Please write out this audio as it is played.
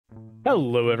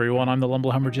Hello everyone, I'm the Lumble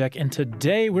Lumberjack, and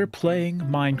today we're playing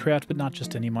Minecraft, but not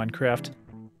just any Minecraft.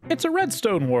 It's a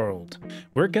Redstone world!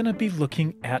 We're gonna be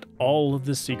looking at all of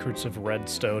the secrets of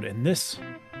Redstone, and this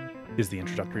is the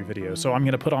introductory video. So I'm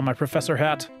gonna put on my professor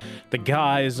hat, the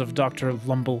guise of Dr.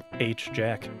 Lumble H.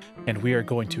 Jack, and we are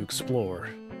going to explore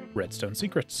Redstone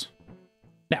secrets.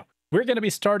 Now, we're gonna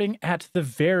be starting at the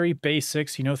very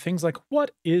basics, things like what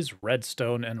is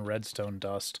redstone and redstone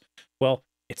dust? Well,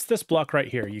 it's this block right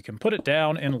here. You can put it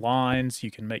down in lines,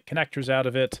 you can make connectors out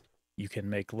of it, you can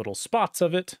make little spots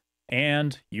of it,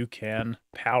 and you can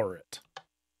power it.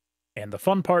 And the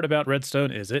fun part about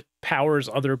redstone is it powers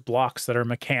other blocks that are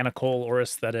mechanical or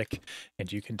aesthetic,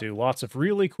 and you can do lots of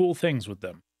really cool things with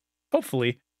them.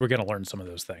 Hopefully, we're going to learn some of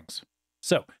those things.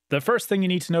 So, the first thing you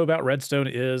need to know about redstone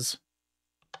is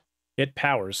it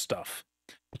powers stuff.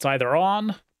 It's either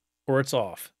on or it's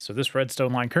off. So this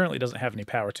redstone line currently doesn't have any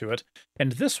power to it,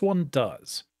 and this one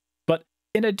does. But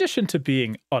in addition to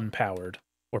being unpowered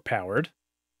or powered,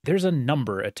 there's a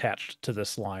number attached to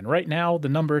this line. Right now, the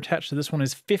number attached to this one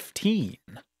is 15.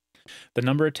 The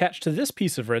number attached to this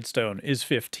piece of redstone is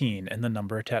 15, and the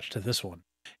number attached to this one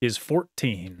is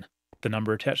 14. The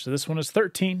number attached to this one is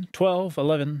 13, 12,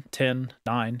 11, 10,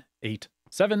 9, 8,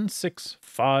 7, 6,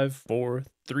 5, 4,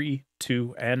 3,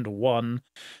 2, and 1.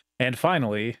 And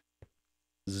finally,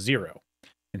 0.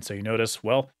 And so you notice,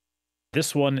 well,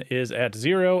 this one is at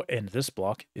 0 and this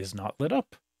block is not lit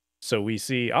up. So we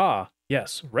see,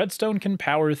 yes, redstone can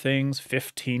power things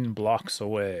 15 blocks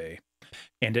away.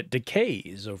 And it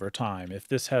decays over time. If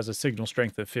this has a signal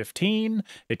strength of 15,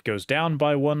 it goes down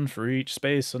by 1 for each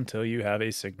space until you have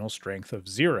a signal strength of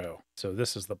 0. So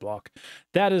this is the block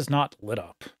that is not lit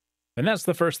up. And that's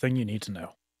the first thing you need to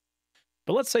know.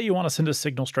 But let's say you want to send a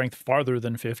signal strength farther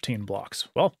than 15 blocks.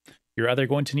 Well, you're either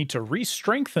going to need to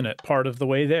re-strengthen it part of the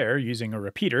way there using a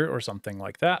repeater or something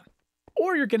like that,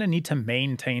 or you're going to need to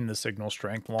maintain the signal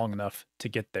strength long enough to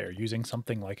get there using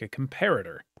something like a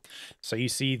comparator. So you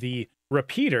see the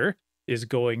repeater is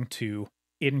going to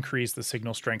increase the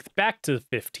signal strength back to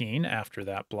 15 after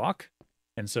that block.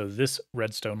 And so this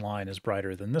redstone line is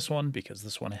brighter than this one because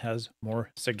this one has more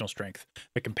signal strength.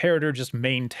 The comparator just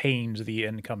maintained the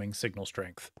incoming signal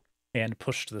strength and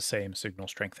pushed the same signal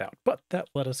strength out. But that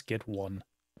let us get 1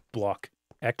 block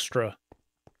extra.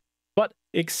 But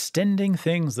extending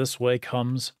things this way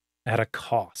comes at a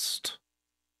cost.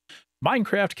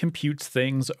 Minecraft computes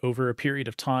things over a period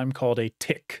of time called a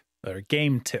tick, or a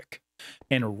game tick.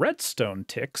 And redstone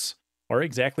ticks are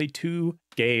exactly 2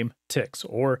 game ticks,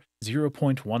 or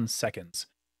 0.1 seconds.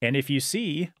 And if you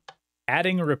see,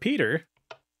 adding a repeater,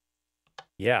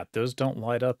 yeah, those don't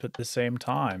light up at the same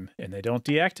time, and they don't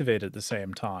deactivate at the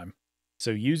same time. So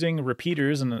using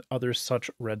repeaters and other such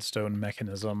redstone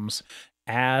mechanisms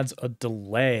adds a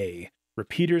delay.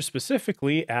 Repeaters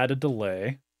specifically add a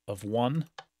delay of 1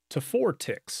 to 4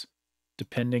 ticks,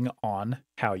 depending on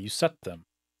how you set them.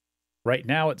 Right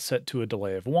now it's set to a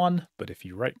delay of 1, but if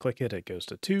you right-click it, it goes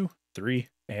to 2, 3,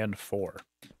 and 4.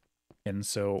 And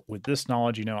so with this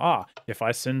knowledge, you know, if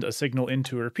I send a signal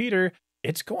into a repeater,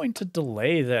 it's going to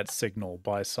delay that signal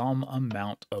by some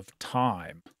amount of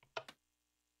time.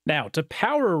 Now, to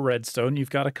power redstone,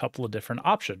 you've got a couple of different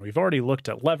options. We've already looked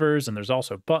at levers, and there's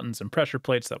also buttons and pressure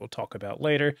plates that we'll talk about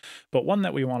later. But one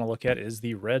that we want to look at is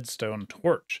the redstone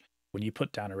torch. When you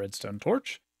put down a redstone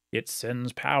torch, it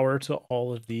sends power to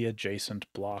all of the adjacent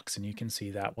blocks, and you can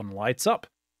see that one lights up.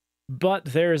 But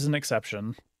there's an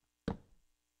exception.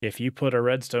 If you put a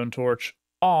redstone torch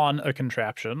on a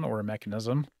contraption or a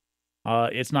mechanism,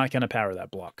 it's not going to power that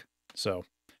block. So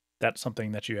that's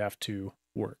something that you have to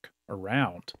work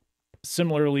around.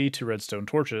 Similarly to redstone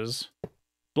torches,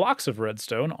 blocks of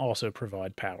redstone also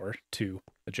provide power to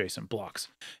adjacent blocks.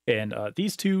 And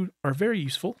these two are very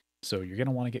useful, so you're going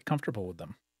to want to get comfortable with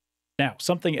them. Now,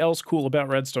 something else cool about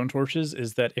redstone torches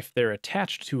is that if they're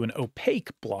attached to an opaque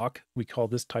block, we call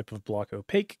this type of block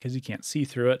opaque because you can't see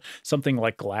through it. Something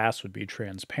like glass would be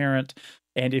transparent.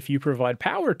 And if you provide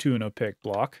power to an opaque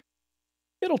block,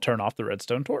 it'll turn off the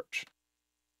redstone torch.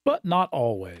 But not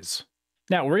always.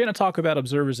 Now, we're going to talk about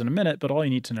observers in a minute, but all you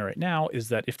need to know right now is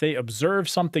that if they observe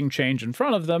something change in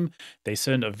front of them, they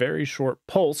send a very short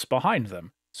pulse behind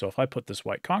them. So if I put this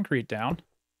white concrete down,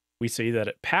 we see that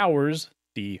it powers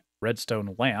the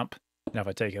redstone lamp. Now, if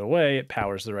I take it away, it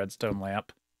powers the redstone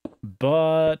lamp,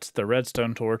 but the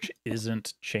redstone torch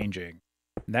isn't changing.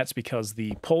 And that's because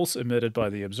the pulse emitted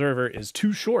by the observer is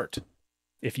too short.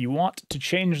 If you want to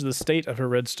change the state of a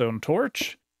redstone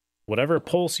torch, whatever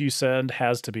pulse you send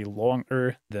has to be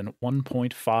longer than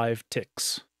 1.5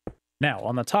 ticks. Now,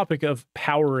 on the topic of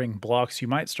powering blocks, you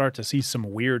might start to see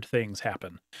some weird things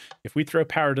happen. If we throw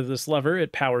power to this lever,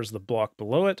 it powers the block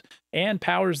below it, and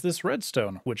powers this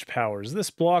redstone, which powers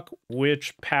this block,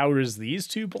 which powers these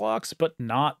two blocks, but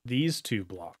not these two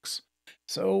blocks.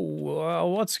 So,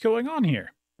 what's going on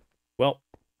here? Well,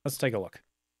 let's take a look.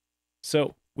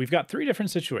 So, we've got three different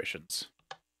situations.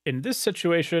 In this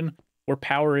situation, we're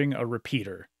powering a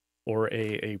repeater, or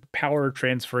a power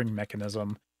transferring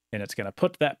mechanism, and it's going to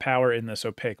put that power in this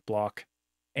opaque block,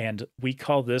 and we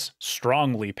call this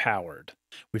strongly powered.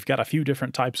 We've got a few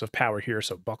different types of power here,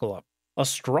 so buckle up. A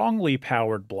strongly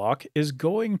powered block is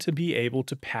going to be able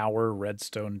to power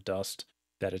redstone dust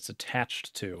that it's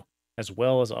attached to, as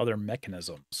well as other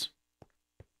mechanisms.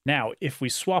 Now, if we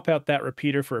swap out that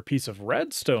repeater for a piece of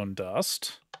redstone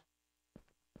dust,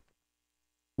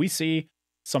 we see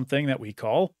something that we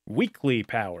call weakly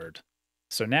powered.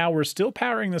 So now we're still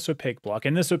powering this opaque block,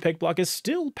 and this opaque block is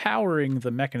still powering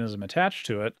the mechanism attached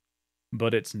to it,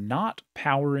 but it's not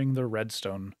powering the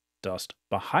redstone dust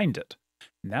behind it.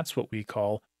 And that's what we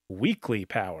call weakly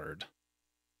powered.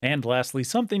 And lastly,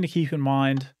 something to keep in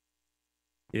mind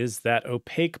is that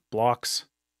opaque blocks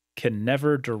can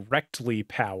never directly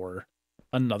power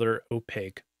another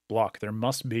opaque block. There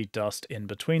must be dust in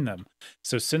between them.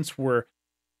 So since we're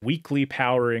weakly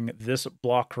powering this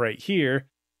block right here,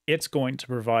 it's going to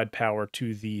provide power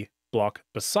to the block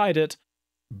beside it,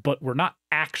 but we're not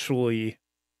actually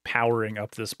powering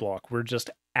up this block. We're just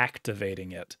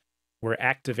activating it. We're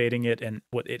activating it, and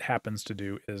what it happens to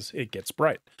do is it gets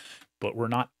bright, but we're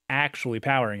not actually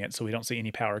powering it, so we don't see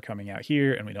any power coming out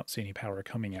here, and we don't see any power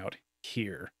coming out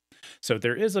here. So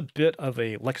there is a bit of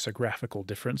a lexicographical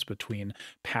difference between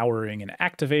powering and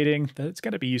activating that it's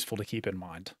going to be useful to keep in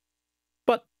mind.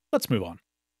 But let's move on.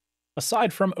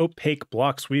 Aside from opaque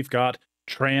blocks, we've got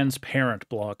transparent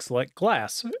blocks like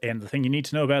glass. And the thing you need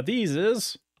to know about these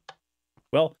is,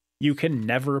 well, you can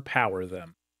never power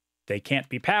them. They can't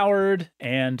be powered,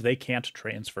 and they can't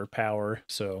transfer power.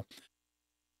 So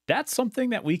that's something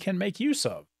that we can make use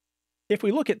of. If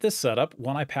we look at this setup,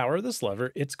 when I power this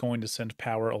lever, it's going to send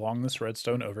power along this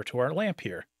redstone over to our lamp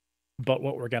here. But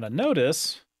what we're going to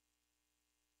notice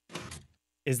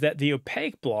is that the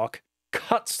opaque block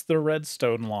cuts the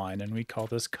redstone line, and we call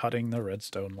this cutting the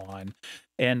redstone line.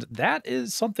 And that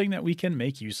is something that we can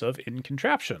make use of in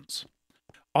contraptions.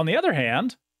 On the other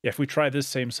hand, if we try this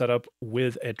same setup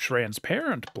with a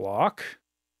transparent block,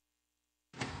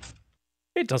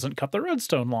 it doesn't cut the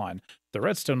redstone line. The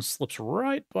redstone slips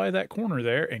right by that corner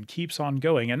there and keeps on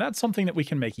going, and that's something that we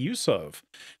can make use of.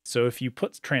 So if you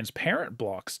put transparent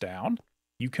blocks down,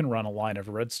 you can run a line of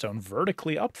redstone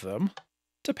vertically up them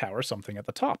to power something at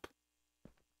the top.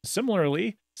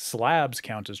 Similarly, slabs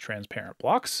count as transparent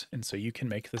blocks, and so you can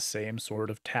make the same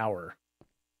sort of tower.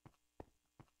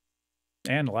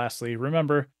 And lastly,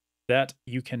 remember that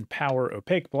you can power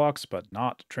opaque blocks, but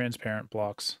not transparent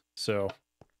blocks. So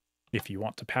if you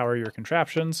want to power your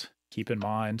contraptions, keep in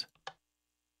mind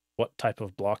what type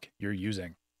of block you're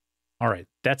using. All right,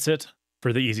 that's it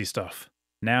for the easy stuff.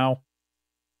 Now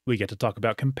we get to talk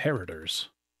about comparators.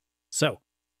 So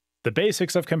the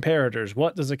basics of comparators.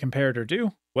 What does a comparator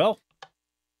do? Well,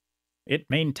 it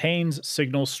maintains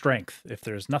signal strength if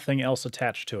there's nothing else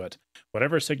attached to it.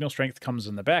 Whatever signal strength comes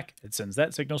in the back, it sends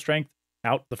that signal strength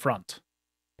out the front.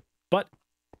 But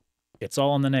it's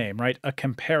all in the name, right? A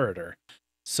comparator.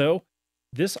 So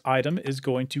this item is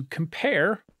going to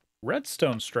compare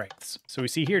redstone strengths. So we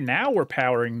see here now we're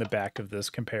powering the back of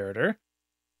this comparator,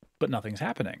 but nothing's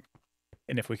happening.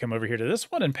 And if we come over here to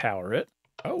this one and power it,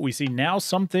 oh, we see now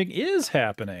something is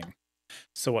happening.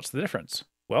 So what's the difference?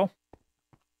 Well,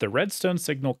 the redstone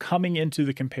signal coming into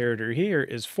the comparator here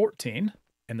is 14,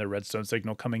 and the redstone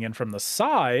signal coming in from the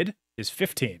side is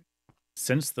 15.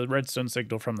 Since the redstone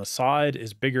signal from the side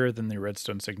is bigger than the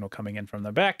redstone signal coming in from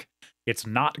the back, it's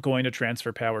not going to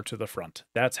transfer power to the front.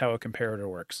 That's how a comparator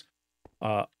works.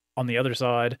 On the other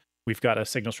side, we've got a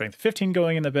signal strength of 15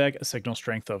 going in the back, a signal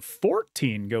strength of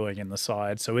 14 going in the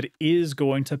side, so it is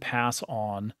going to pass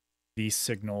on the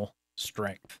signal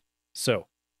strength. So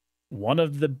one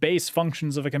of the base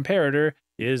functions of a comparator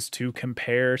is to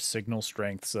compare signal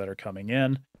strengths that are coming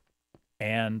in,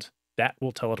 and that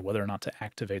will tell it whether or not to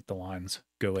activate the lines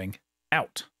going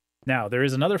out. Now, there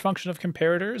is another function of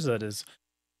comparators that is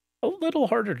a little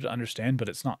harder to understand, but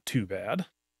it's not too bad.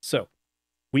 So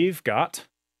we've got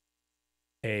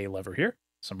a lever here,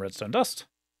 some redstone dust.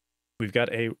 We've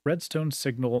got a redstone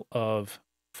signal of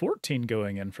 14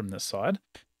 going in from this side,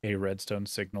 a redstone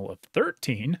signal of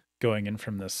 13 going in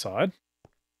from this side.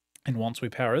 And once we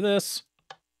power this,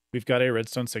 we've got a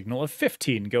redstone signal of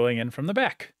 15 going in from the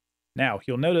back. Now,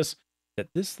 you'll notice that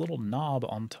this little knob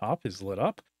on top is lit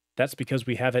up, that's because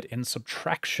we have it in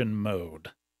subtraction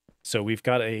mode. So we've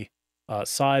got a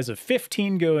size of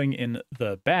 15 going in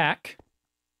the back,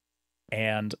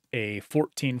 and a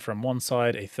 14 from one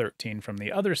side, a 13 from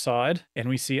the other side, and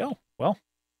we see, oh, well,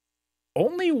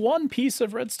 only one piece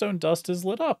of redstone dust is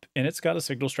lit up, and it's got a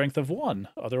signal strength of 1.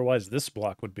 Otherwise, this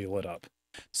block would be lit up.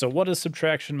 So what does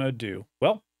subtraction mode do?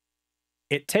 Well,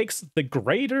 it takes the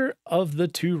greater of the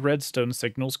two redstone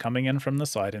signals coming in from the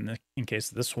side, in case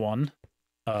this one,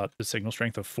 the signal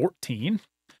strength of 14,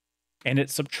 and it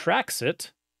subtracts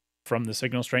it from the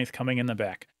signal strength coming in the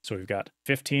back. So we've got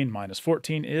 15 minus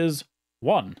 14 is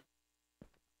 1.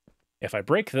 If I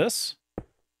break this,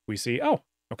 we see, oh,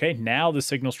 okay, now the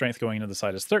signal strength going into the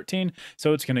side is 13,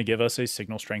 so it's going to give us a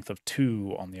signal strength of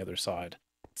 2 on the other side.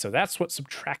 So that's what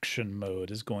subtraction mode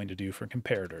is going to do for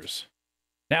comparators.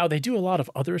 Now, they do a lot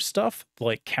of other stuff,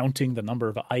 like counting the number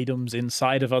of items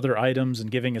inside of other items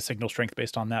and giving a signal strength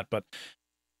based on that, but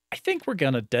I think we're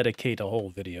going to dedicate a whole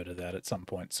video to that at some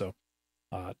point, so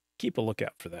keep a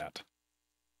lookout for that.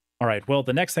 All right, well,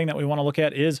 the next thing that we want to look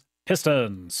at is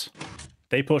pistons.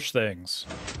 They push things.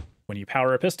 When you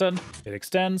power a piston, it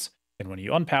extends, and when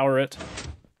you unpower it,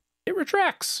 it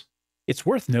retracts. It's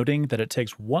worth noting that it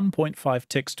takes 1.5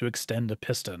 ticks to extend a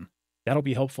piston. That'll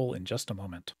be helpful in just a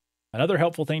moment. Another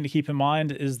helpful thing to keep in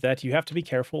mind is that you have to be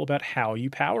careful about how you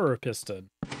power a piston.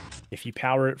 If you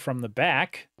power it from the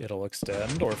back, it'll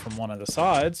extend, or from one of the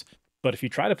sides, but if you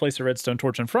try to place a redstone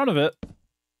torch in front of it,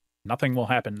 nothing will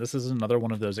happen. This is another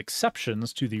one of those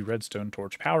exceptions to the redstone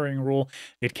torch powering rule.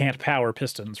 It can't power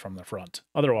pistons from the front.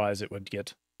 Otherwise, it would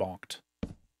get bonked.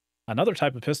 Another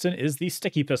type of piston is the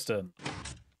sticky piston.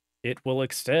 It will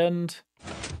extend,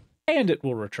 and it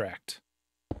will retract.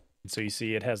 And so you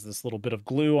see it has this little bit of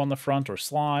glue on the front, or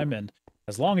slime, and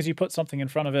as long as you put something in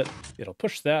front of it, it'll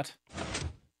push that,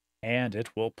 and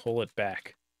it will pull it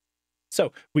back.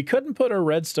 So we couldn't put a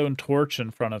redstone torch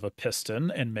in front of a piston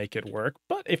and make it work,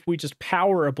 but if we just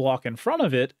power a block in front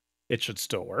of it, it should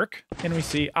still work. And we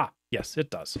see, yes, it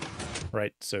does.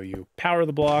 Right, so you power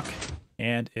the block,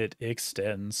 and it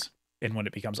extends. And when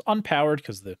it becomes unpowered,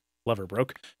 because the lever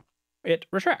broke, it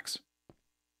retracts.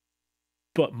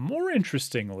 But more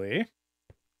interestingly,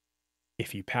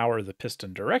 if you power the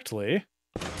piston directly,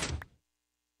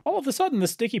 all of a sudden the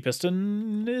sticky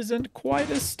piston isn't quite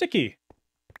as sticky.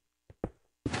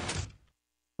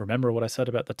 Remember what I said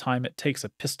about the time it takes a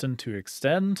piston to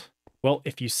extend? Well,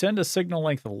 if you send a signal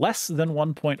length less than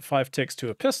 1.5 ticks to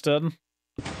a piston,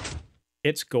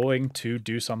 it's going to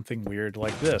do something weird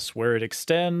like this, where it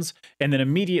extends and then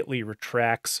immediately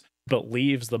retracts, but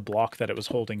leaves the block that it was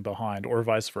holding behind, or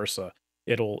vice versa.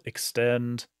 It'll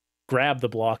extend, grab the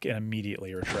block, and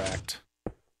immediately retract.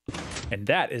 And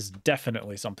that is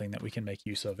definitely something that we can make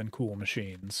use of in cool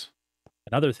machines.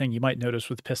 Another thing you might notice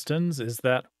with pistons is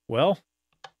that, well,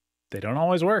 they don't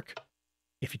always work.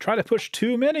 If you try to push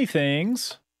too many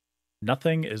things,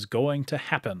 nothing is going to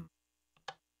happen.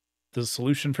 The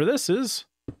solution for this is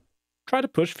try to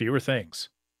push fewer things.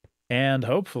 And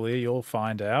hopefully you'll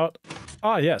find out,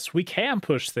 yes, we can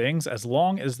push things as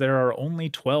long as there are only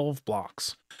 12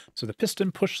 blocks. So the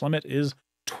piston push limit is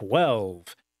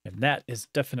 12, and that is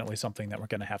definitely something that we're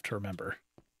going to have to remember.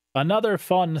 Another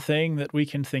fun thing that we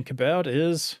can think about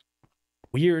is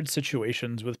weird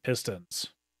situations with pistons.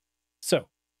 So,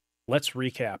 let's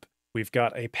recap. We've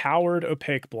got a powered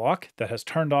opaque block that has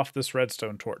turned off this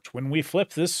redstone torch. When we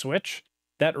flip this switch,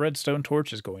 that redstone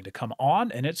torch is going to come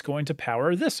on, and it's going to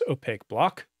power this opaque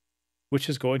block, which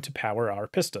is going to power our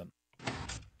piston.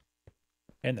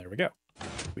 And there we go.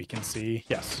 We can see,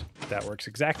 yes, that works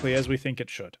exactly as we think it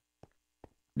should.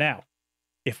 Now,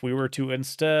 if we were to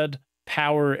instead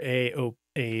power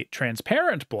a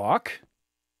transparent block,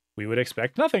 we would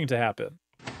expect nothing to happen,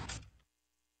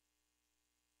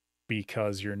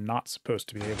 because you're not supposed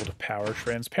to be able to power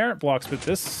transparent blocks, but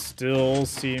this still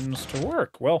seems to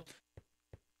work. Well,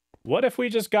 what if we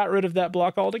just got rid of that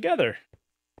block altogether?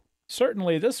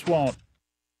 Certainly this won't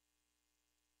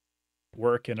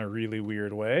work in a really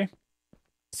weird way.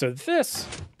 So this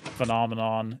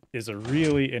phenomenon is a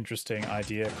really interesting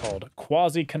idea called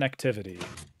Quasi Connectivity.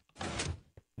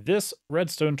 This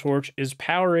redstone torch is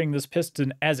powering this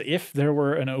piston as if there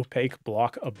were an opaque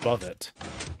block above it,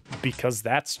 because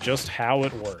that's just how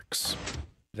it works.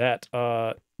 That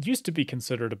used to be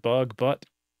considered a bug, but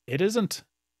it isn't.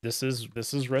 This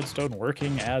is redstone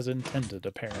working as intended,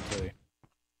 apparently.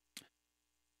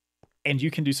 And you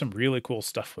can do some really cool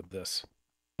stuff with this.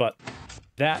 But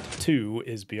that, too,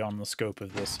 is beyond the scope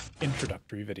of this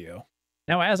introductory video.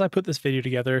 Now, as I put this video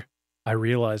together, I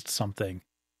realized something.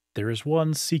 There is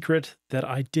one secret that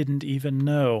I didn't even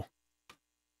know.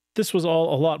 this was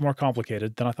all a lot more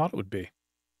complicated than I thought it would be.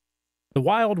 The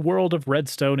wild world of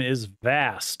Redstone is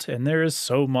vast, and there is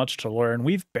so much to learn.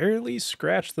 We've barely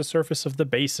scratched the surface of the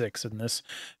basics in this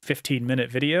 15-minute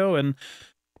video, and,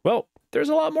 well, there's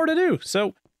a lot more to do.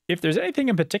 So if there's anything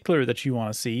in particular that you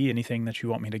want to see, anything that you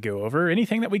want me to go over,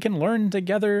 anything that we can learn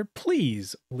together,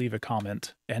 please leave a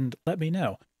comment and let me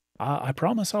know. I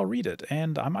promise I'll read it,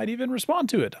 and I might even respond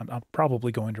to it. I'm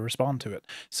probably going to respond to it.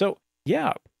 So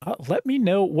yeah, let me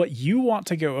know what you want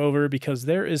to go over, because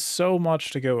there is so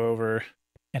much to go over,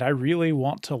 and I really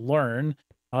want to learn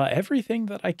everything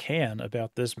that I can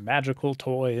about this magical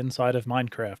toy inside of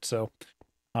Minecraft. So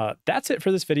that's it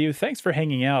for this video. Thanks for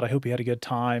hanging out. I hope you had a good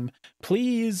time.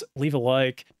 Please leave a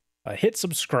like. Hit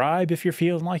subscribe if you're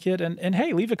feeling like it, and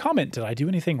hey, leave a comment. Did I do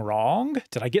anything wrong?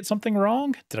 Did I get something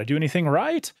wrong? Did I do anything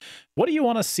right? What do you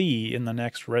want to see in the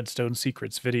next Redstone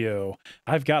Secrets video?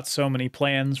 I've got so many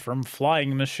plans, from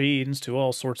flying machines to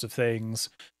all sorts of things,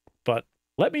 but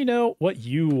let me know what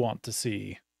you want to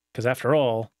see, because after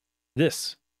all,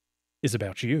 this is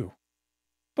about you.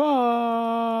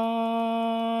 Bye!